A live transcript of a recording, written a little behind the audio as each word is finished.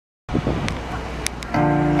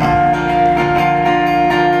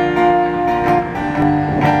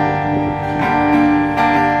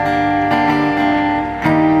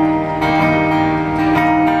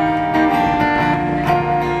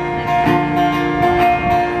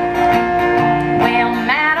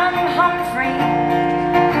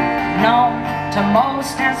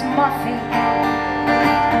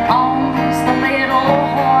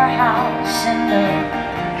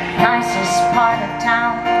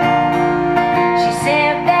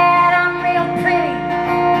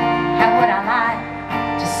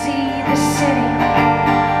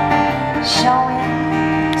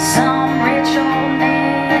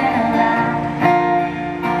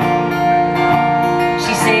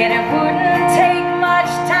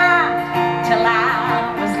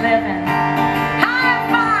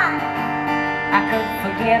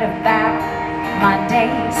forget about my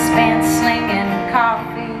days spent slinging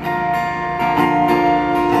coffee.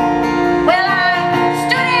 Well, I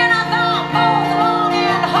stood and I thought both long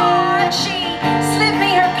and hard. She slipped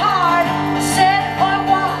me her card, said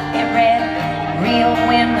what? It read, real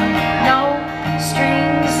women, no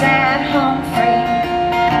strings at Humphrey.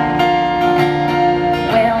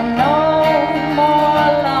 Well, no more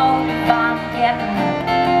love, I'm getting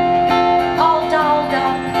all dolled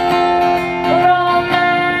up.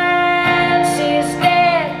 Romance is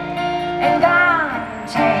dead and gone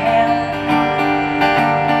to hell.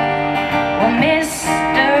 Well,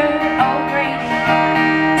 Mr. O'Grady,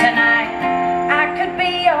 tonight I could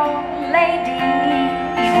be your lady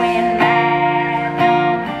when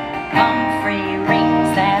Madam Humphrey rings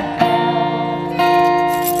that bell.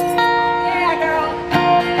 Yeah, girl.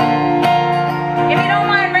 If you don't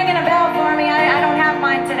mind ringing a bell for me, I don't have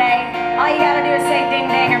mine today. All you gotta do is say ding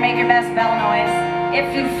ding or make your best bell noise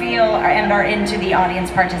if you feel and are into the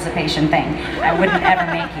audience participation thing. I wouldn't ever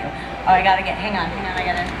make you. Oh, I gotta get, hang on, I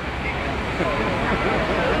gotta.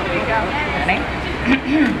 Ready?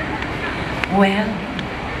 Well,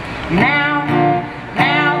 now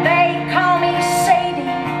they call me Sadie.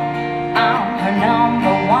 I'm her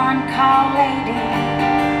 #1 call lady.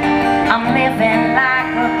 I'm living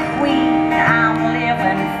like a queen, I'm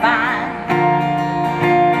living fine.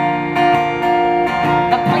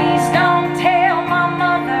 But please don't tell my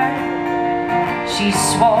mother. She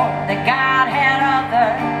swore that God had other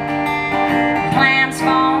plans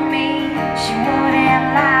for me. She wouldn't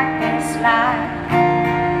like this life.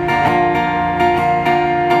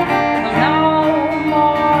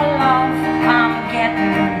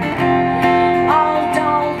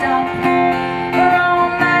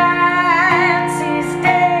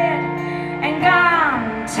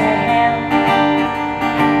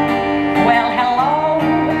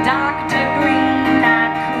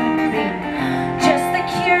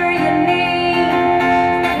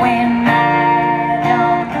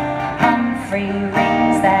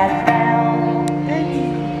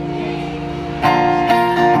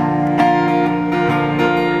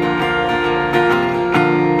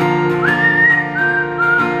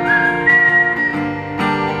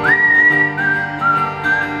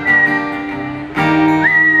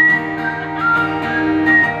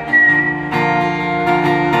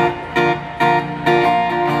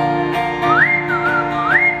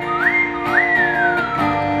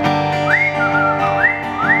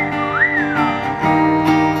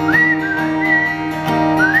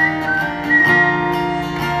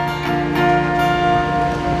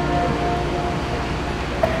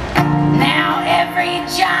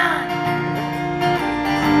 John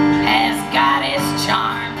has got his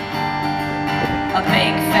charm, a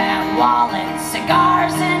big fat wallet,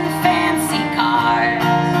 cigars and fancy cars.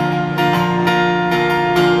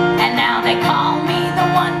 And now they call me the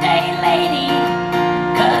one-day lady,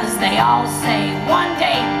 'cause they all say one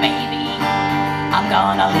day, baby, I'm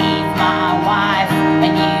gonna leave my wife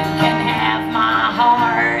and you can have my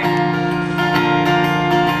heart.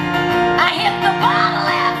 I hit the bottle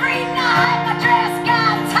every night, my dress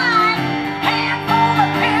got tight, handful of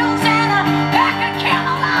pills and a pack of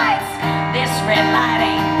Camel Lights. This red light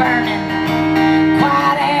ain't burning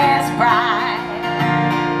quite as bright.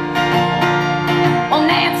 Well,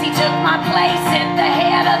 Nancy took my place at the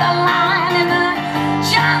head of the line, and the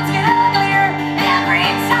Johns get uglier every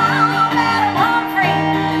time. Madam Humphrey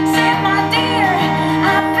said, my dear,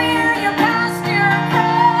 I fear you're past your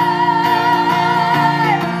prime.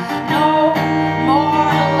 No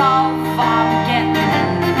more love, I'm getting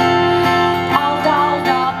all dolled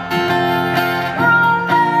up.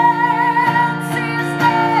 Romance is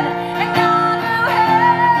dead and gone to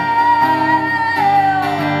hell.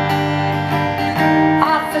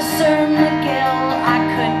 Officer McGill, I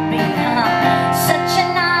could be such a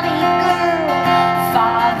naughty girl.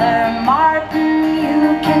 Father Martin, you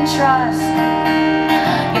can trust.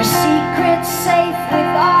 Your secret's safe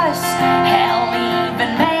with us. Hell,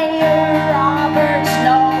 even Mayor Roberts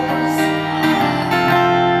knows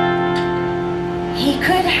he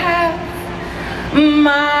could have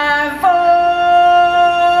my vote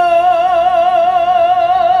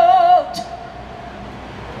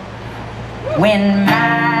when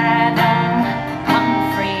my